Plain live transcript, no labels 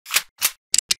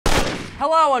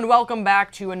Hello and welcome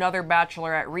back to another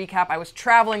Bachelorette recap. I was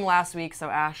traveling last week, so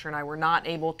Asher and I were not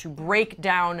able to break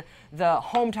down the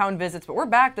hometown visits, but we're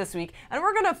back this week, and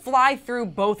we're going to fly through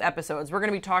both episodes. We're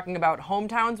going to be talking about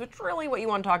hometowns, which really what you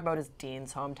want to talk about is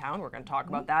Dean's hometown. We're going to talk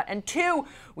about that. And two,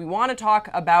 we want to talk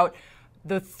about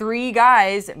the three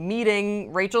guys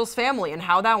meeting Rachel's family and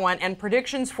how that went, and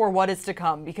predictions for what is to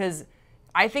come, because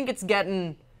I think it's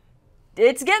getting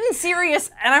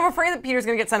serious, and I'm afraid that Peter's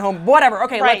gonna get sent home. Whatever.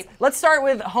 Okay, right. Let's start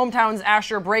with hometowns.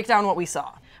 Asher, break down what we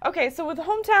saw. Okay, so with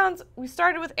hometowns, we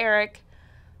started with Eric,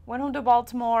 went home to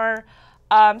Baltimore,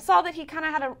 saw that he kind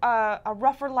of had a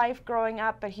rougher life growing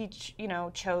up, but he,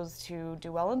 chose to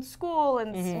do well in school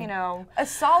and, A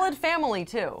solid family,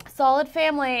 too. Solid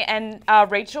family, and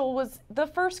Rachel was the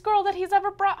first girl that he's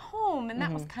ever brought home, and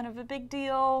that was kind of a big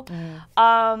deal.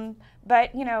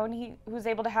 But, and he was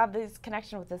able to have this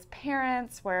connection with his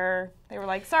parents where they were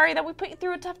like, sorry that we put you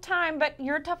through a tough time, but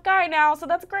you're a tough guy now, so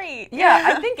that's great.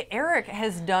 Yeah, I think Eric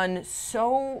has done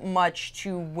so much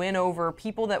to win over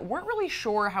people that weren't really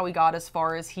sure how he got as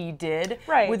far as he did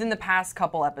within the past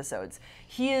couple episodes.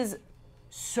 He is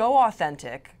so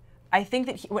authentic. I think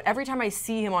that every time I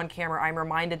see him on camera, I'm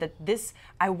reminded that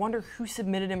I wonder who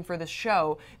submitted him for this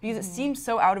show, because it seems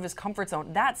so out of his comfort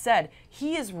zone. That said,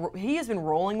 he has been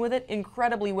rolling with it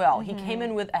incredibly well. He came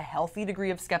in with a healthy degree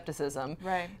of skepticism,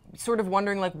 sort of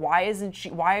wondering, like, why is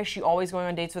she always going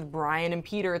on dates with Brian and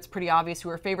Peter? It's pretty obvious who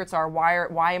her favorites are.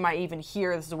 Why am I even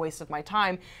here? This is a waste of my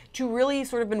time. To really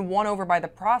sort of been won over by the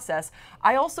process.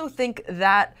 I also think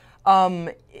that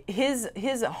his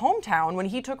hometown, when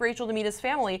he took Rachel to meet his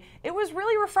family, it was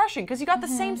really refreshing, because you got the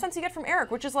same sense you get from Eric,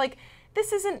 which is like,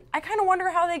 I kind of wonder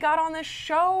how they got on this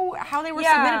show, how they were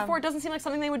submitted for. It doesn't seem like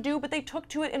something they would do, but they took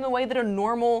to it in the way that a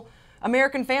normal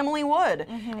American family would.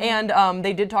 And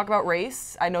they did talk about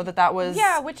race. I know that was...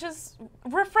 Yeah, which is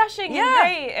refreshing and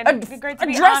great. And great to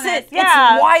be address honest. it.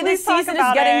 It's why this season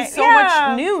is getting so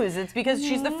much news. It's because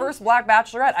she's the first Black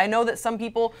Bachelorette. I know that some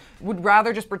people would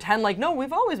rather just pretend like, no,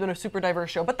 we've always been a super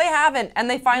diverse show. But they haven't. And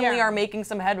they finally are making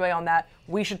some headway on that.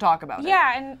 We should talk about it.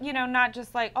 Yeah, and not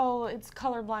just like, oh, it's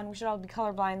colorblind, we should all be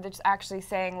colorblind. They're just actually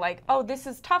saying like, oh, this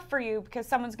is tough for you because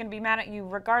someone's going to be mad at you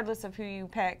regardless of who you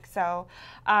pick. So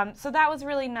so that was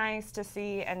really nice to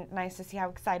see, and nice to see how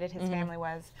excited his family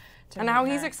was to and how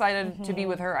he's excited to be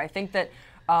with her. I think that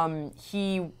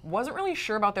he wasn't really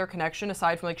sure about their connection,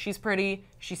 aside from like, she's pretty,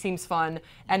 she seems fun,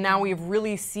 and now we've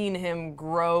really seen him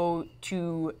grow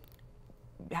to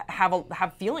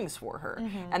have feelings for her,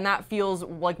 and that feels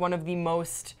like one of the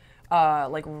most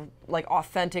like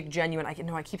authentic, genuine.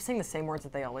 I keep saying the same words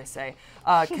that they always say.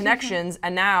 Connections,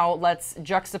 and now let's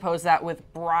juxtapose that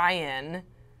with Brian.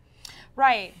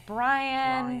 Right,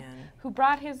 Brian. Who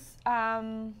brought his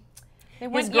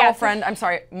his girlfriend. I'm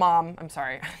sorry, mom. I'm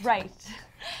sorry. Right.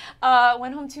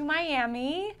 Went home to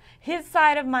Miami, his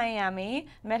side of Miami,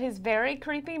 met his very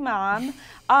creepy mom,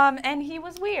 and he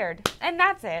was weird. And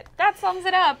that's it. That sums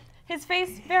it up. His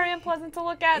face, very unpleasant to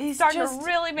look at. He's starting to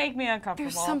really make me uncomfortable.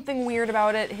 There's something weird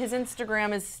about it. His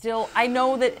Instagram is still, I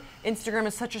know that Instagram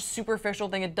is such a superficial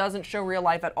thing. It doesn't show real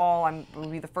life at all. I will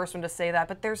be the first one to say that.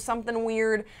 But there's something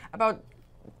weird about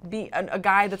a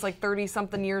guy that's like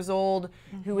 30-something years old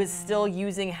who is still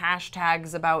using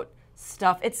hashtags about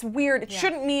stuff. It's weird. It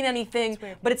shouldn't mean anything,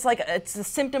 but it's a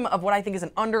symptom of what I think is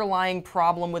an underlying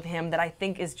problem with him that I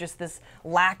think is just this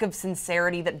lack of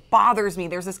sincerity that bothers me.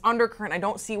 There's this undercurrent. I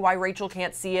don't see why Rachel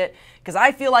can't see it, because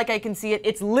I feel like I can see it.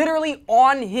 It's literally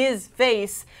on his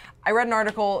face. I read an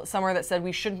article somewhere that said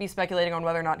we shouldn't be speculating on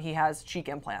whether or not he has cheek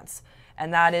implants,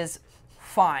 and that is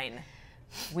fine.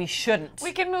 We shouldn't.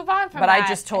 We can move on from that. But I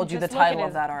just told you the title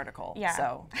of that article. Yeah.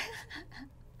 So.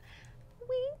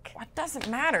 It doesn't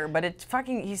matter, but it's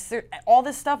fucking, all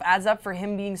this stuff adds up for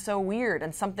him being so weird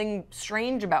and something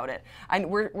strange about it.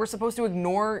 We're supposed to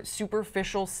ignore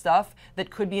superficial stuff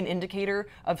that could be an indicator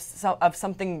of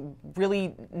something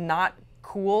really not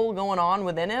cool going on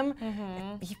within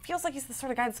him. He feels like he's the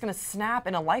sort of guy that's going to snap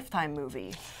in a Lifetime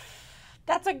movie.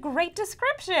 That's a great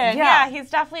description. Yeah, he's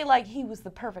definitely like, he was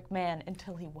the perfect man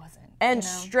until he wasn't. And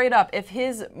straight up, if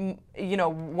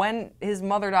when his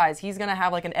mother dies, he's going to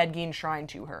have like an Ed Gein shrine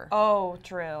to her. Oh,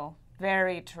 true.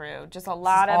 Very true. Just a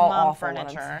lot of mom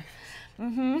furniture.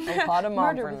 A lot of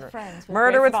mom Murder with Friends.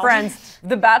 Murder with Friends,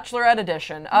 the Bachelorette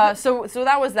edition. So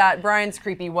that was that. Brian's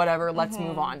creepy, whatever. Let's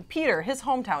move on. Peter, his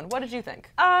hometown. What did you think?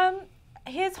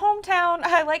 His hometown,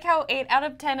 I like how 8 out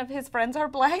of 10 of his friends are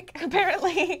Black,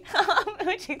 apparently,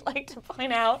 which he'd like to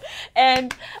point out.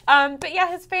 And, but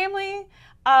yeah, his family,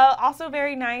 also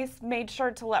very nice, made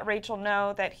sure to let Rachel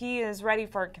know that he is ready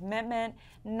for a commitment,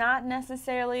 not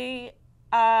necessarily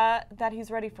that he's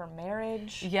ready for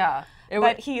marriage. Yeah.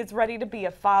 But he is ready to be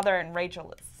a father, and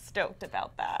Rachel is stoked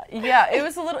about that. Yeah,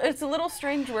 it's a little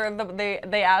strange where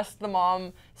they asked the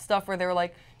mom stuff where they were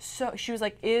like, so she was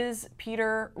like, is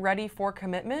Peter ready for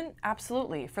commitment?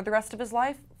 Absolutely. For the rest of his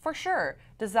life? For sure.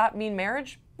 Does that mean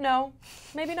marriage? No,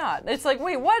 maybe not. It's like,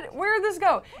 wait, what? Where did this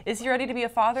go? Is he ready to be a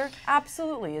father?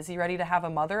 Absolutely. Is he ready to have a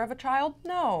mother of a child?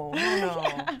 No.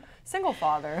 Yeah. Single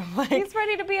father. Like, he's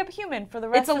ready to be a human for the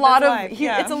rest of his life.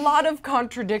 It's a lot of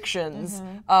contradictions.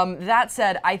 That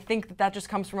said, I think that just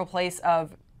comes from a place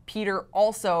of Peter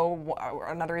also,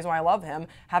 another reason why I love him,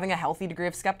 having a healthy degree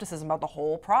of skepticism about the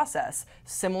whole process,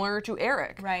 similar to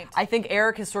Eric. Right. I think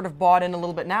Eric has sort of bought in a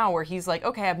little bit now where he's like,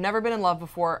 okay, I've never been in love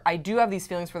before. I do have these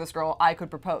feelings for this girl. I could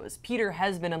propose. Peter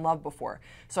has been in love before.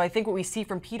 So I think what we see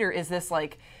from Peter is this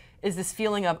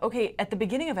feeling of, okay, at the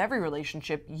beginning of every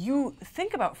relationship, you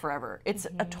think about forever. It's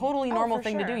a totally normal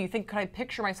thing to do. You think, can I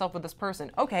picture myself with this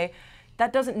person? Okay.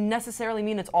 That doesn't necessarily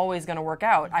mean it's always going to work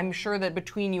out. I'm sure that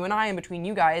between you and I and between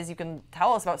you guys, you can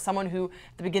tell us about someone who,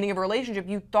 at the beginning of a relationship,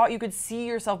 you thought you could see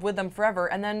yourself with them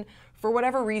forever, and then for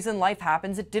whatever reason, life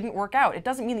happens, it didn't work out. It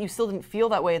doesn't mean that you still didn't feel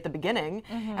that way at the beginning.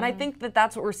 And I think that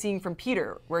that's what we're seeing from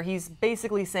Peter, where he's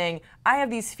basically saying, I have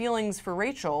these feelings for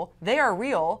Rachel. They are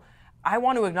real. I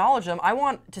want to acknowledge them. I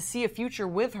want to see a future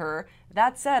with her.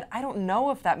 That said, I don't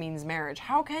know if that means marriage.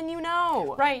 How can you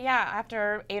know? Right, yeah.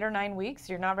 After 8 or 9 weeks,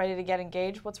 you're not ready to get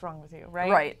engaged. What's wrong with you,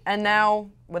 right? Right. And now,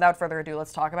 without further ado,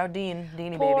 let's talk about Dean.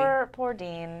 Deanie baby. Poor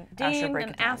Dean. Dean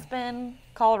in Aspen,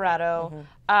 Colorado.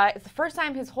 It's the first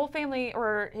time his whole family,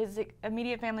 or his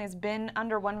immediate family, has been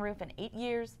under one roof in 8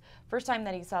 years. First time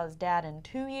that he saw his dad in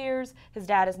 2 years. His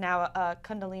dad is now a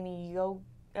Kundalini yoga.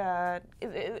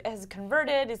 Has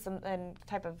converted, is some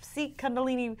type of Sikh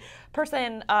Kundalini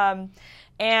person,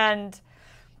 and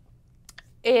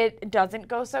it doesn't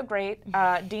go so great.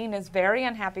 Dean is very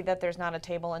unhappy that there's not a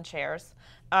table and chairs,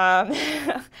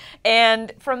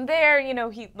 and from there,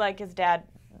 his dad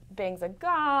bangs a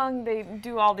gong, they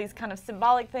do all these kind of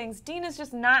symbolic things. Dean is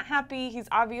just not happy. He's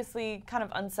obviously kind of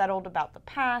unsettled about the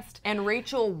past. And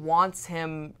Rachel wants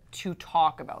him to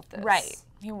talk about this. Right.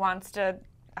 He wants to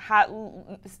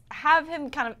have him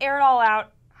kind of air it all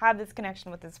out, have this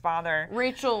connection with his father.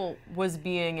 Rachel was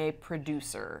being a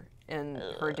producer in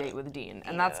her date with Dean,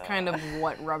 and that's kind of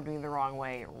what rubbed me the wrong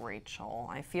way. Rachel,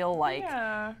 I feel like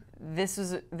this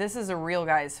is a real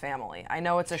guy's family. I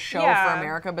know it's a show for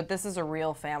America, but this is a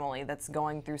real family that's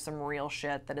going through some real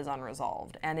shit that is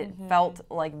unresolved, and it felt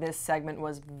like this segment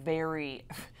was very,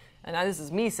 and this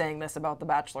is me saying this about The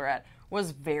Bachelorette,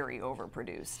 was very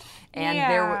overproduced,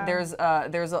 and there's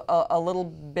a little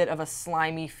bit of a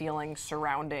slimy feeling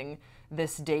surrounding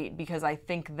this date, because I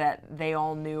think that they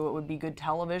all knew it would be good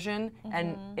television,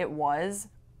 and it was,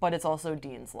 but it's also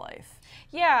Dean's life.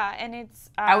 Yeah, and it's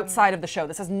outside of the show.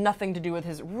 This has nothing to do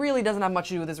with really doesn't have much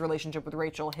to do with his relationship with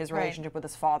Rachel, his relationship with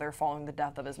his father following the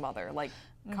death of his mother. Like,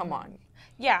 come on.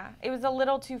 Yeah, it was a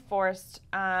little too forced.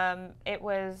 It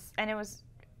was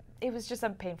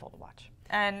just painful to watch.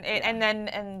 And then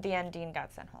in the end, Dean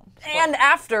got sent home. And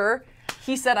after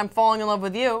he said, "I'm falling in love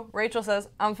with you," Rachel says,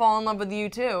 "I'm falling in love with you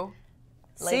too."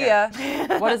 Later. See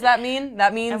ya. What does that mean?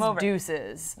 That means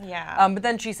deuces. Yeah. But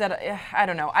then she said, I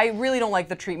don't know. I really don't like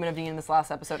the treatment of Dean in this last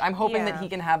episode. I'm hoping that he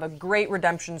can have a great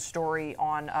redemption story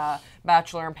on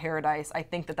Bachelor in Paradise. I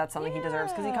think that that's something he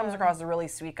deserves, because he comes across as a really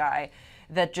sweet guy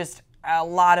that just a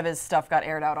lot of his stuff got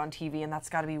aired out on TV, and that's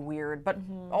got to be weird. But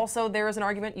also, there is an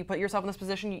argument. You put yourself in this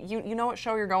position. You know what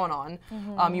show you're going on.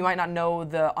 You might not know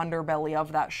the underbelly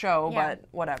of that show, but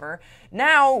whatever.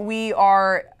 Now we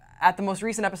are at the most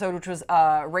recent episode, which was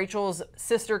Rachel's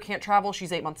sister can't travel.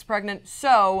 She's 8 months pregnant.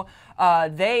 So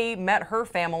they met her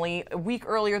family a week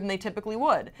earlier than they typically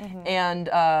would. And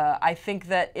I think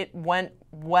that it went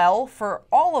well for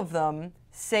all of them,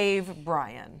 save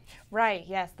Brian. Right,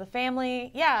 yes. The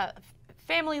family,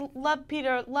 family loved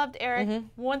Peter, loved Eric.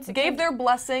 Once again, gave their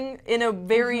blessing in a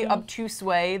very obtuse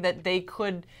way that they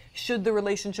could, should the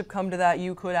relationship come to that,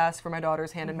 you could ask for my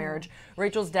daughter's hand in marriage.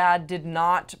 Rachel's dad did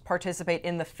not participate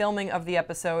in the filming of the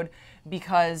episode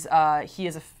because he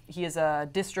is a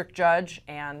district judge,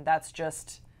 and that's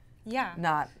just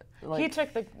not. Like, he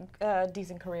took the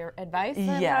decent career advice,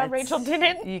 and Rachel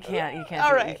didn't. You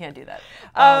can't do that.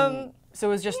 So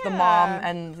it was just the mom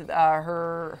and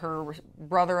her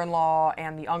brother-in-law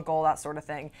and the uncle, that sort of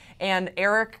thing. And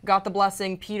Eric got the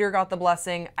blessing. Peter got the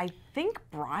blessing. I think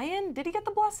Brian, did he get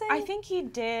the blessing? I think he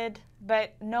did,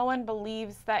 but no one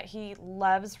believes that he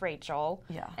loves Rachel.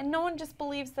 Yeah. And no one just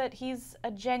believes that he's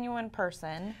a genuine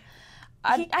person.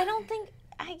 I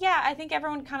think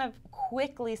everyone kind of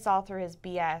quickly saw through his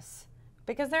BS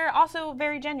because they're also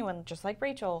very genuine, just like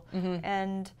Rachel.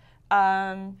 And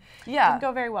yeah, didn't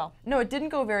go very well. No, it didn't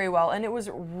go very well, and it was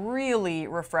really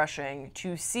refreshing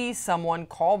to see someone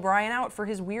call Brian out for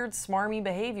his weird, smarmy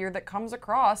behavior that comes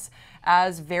across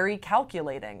as very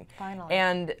calculating. Finally.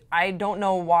 And I don't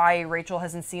know why Rachel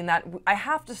hasn't seen that. I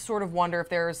have to sort of wonder if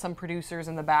there are some producers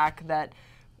in the back that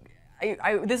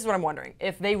this is what I'm wondering.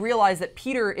 If they realize that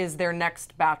Peter is their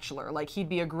next bachelor, like he'd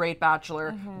be a great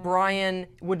bachelor, Brian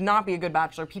would not be a good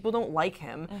bachelor. People don't like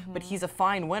him, but he's a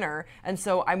fine winner. And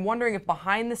so I'm wondering if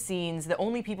behind the scenes, the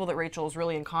only people that Rachel is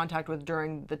really in contact with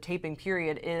during the taping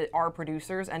period are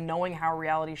producers, and knowing how a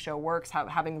reality show works,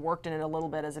 having worked in it a little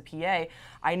bit as a PA,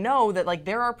 I know that like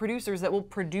there are producers that will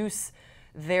produce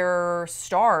their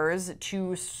stars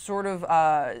to sort of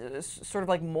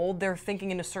like mold their thinking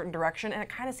in a certain direction, and it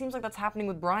kind of seems like that's happening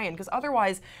with Brian, because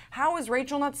otherwise, how is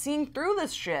Rachel not seeing through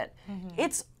this shit?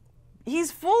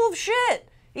 He's full of shit.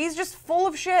 He's just full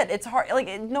of shit. It's hard. Like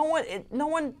no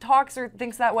one talks or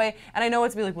thinks that way. And I know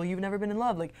it's be like, well, you've never been in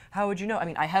love. Like, how would you know? I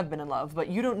mean, I have been in love, but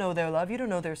you don't know their love. You don't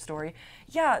know their story.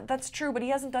 Yeah, that's true. But he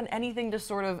hasn't done anything to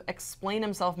sort of explain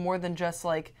himself more than just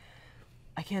like,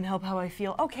 I can't help how I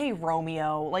feel. Okay,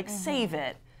 Romeo, like save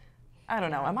it. I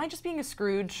don't know. Am I just being a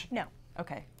Scrooge? No.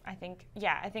 Okay. I think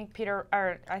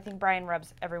Brian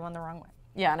rubs everyone the wrong way.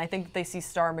 Yeah, and I think they see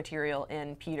star material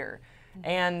in Peter.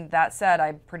 And that said,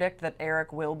 I predict that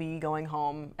Eric will be going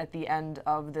home at the end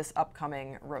of this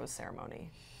upcoming rose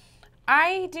ceremony.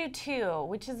 I do too,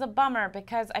 which is a bummer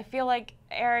because I feel like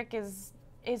Eric is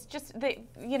just they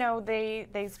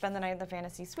spend the night in the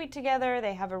fantasy suite together.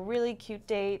 They have a really cute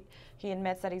date. He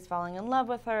admits that he's falling in love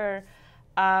with her.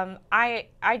 I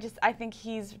think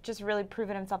he's just really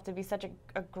proven himself to be such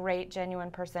a great, genuine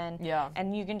person. Yeah.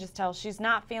 And you can just tell she's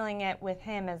not feeling it with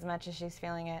him as much as she's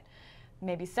feeling it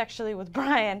maybe sexually with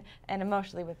Brian and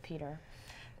emotionally with Peter.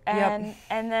 And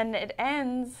then it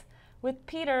ends with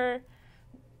Peter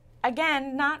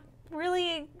again not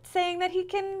really saying that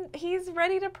he's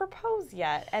ready to propose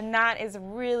yet, and that is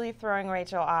really throwing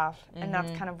Rachel off, and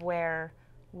that's kind of where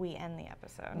we end the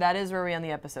episode. That is where we end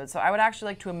the episode. So I would actually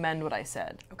like to amend what I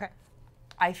said. Okay.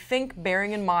 I think,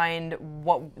 bearing in mind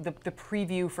what the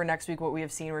preview for next week, what we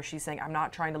have seen where she's saying, I'm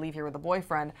not trying to leave here with a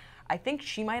boyfriend, I think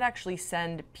she might actually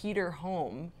send Peter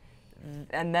home,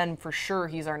 and then for sure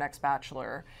he's our next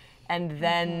bachelor, and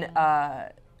then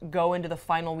go into the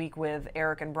final week with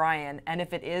Eric and Brian. And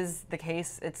if it is the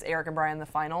case, it's Eric and Brian in the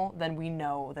final, then we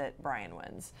know that Brian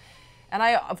wins. And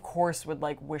I, of course, would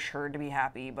like wish her to be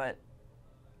happy, but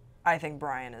I think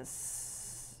Brian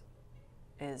is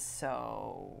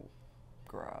so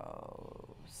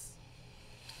gross.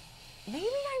 Maybe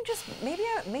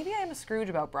I'm a Scrooge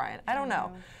about Brian. I don't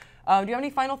know. Do you have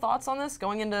any final thoughts on this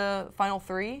going into final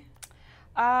 3?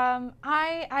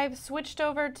 I've switched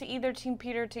over to either Team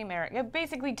Peter or Team Eric.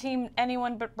 Basically team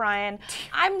anyone but Brian.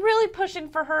 I'm really pushing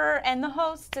for her and the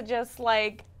host to just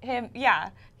like him. Yeah.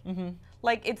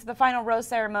 Like it's the final rose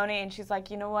ceremony and she's like,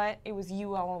 you know what? It was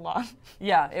you all along.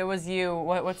 Yeah, it was you.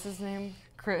 What's his name?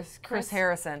 Chris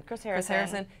Harrison. Chris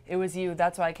Harrison. It was you.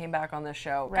 That's why I came back on this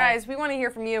show. Right. Guys, we want to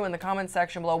hear from you in the comments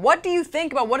section below. What do you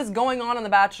think about what is going on in The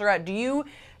Bachelorette? Do you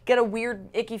get a weird,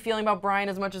 icky feeling about Brian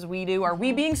as much as we do? Are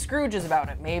we being Scrooges about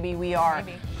it? Maybe we are.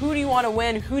 Maybe. Who do you want to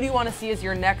win? Who do you want to see as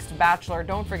your next Bachelor?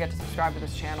 Don't forget to subscribe to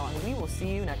this channel, and we will see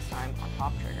you next time on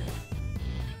Pop Trigger.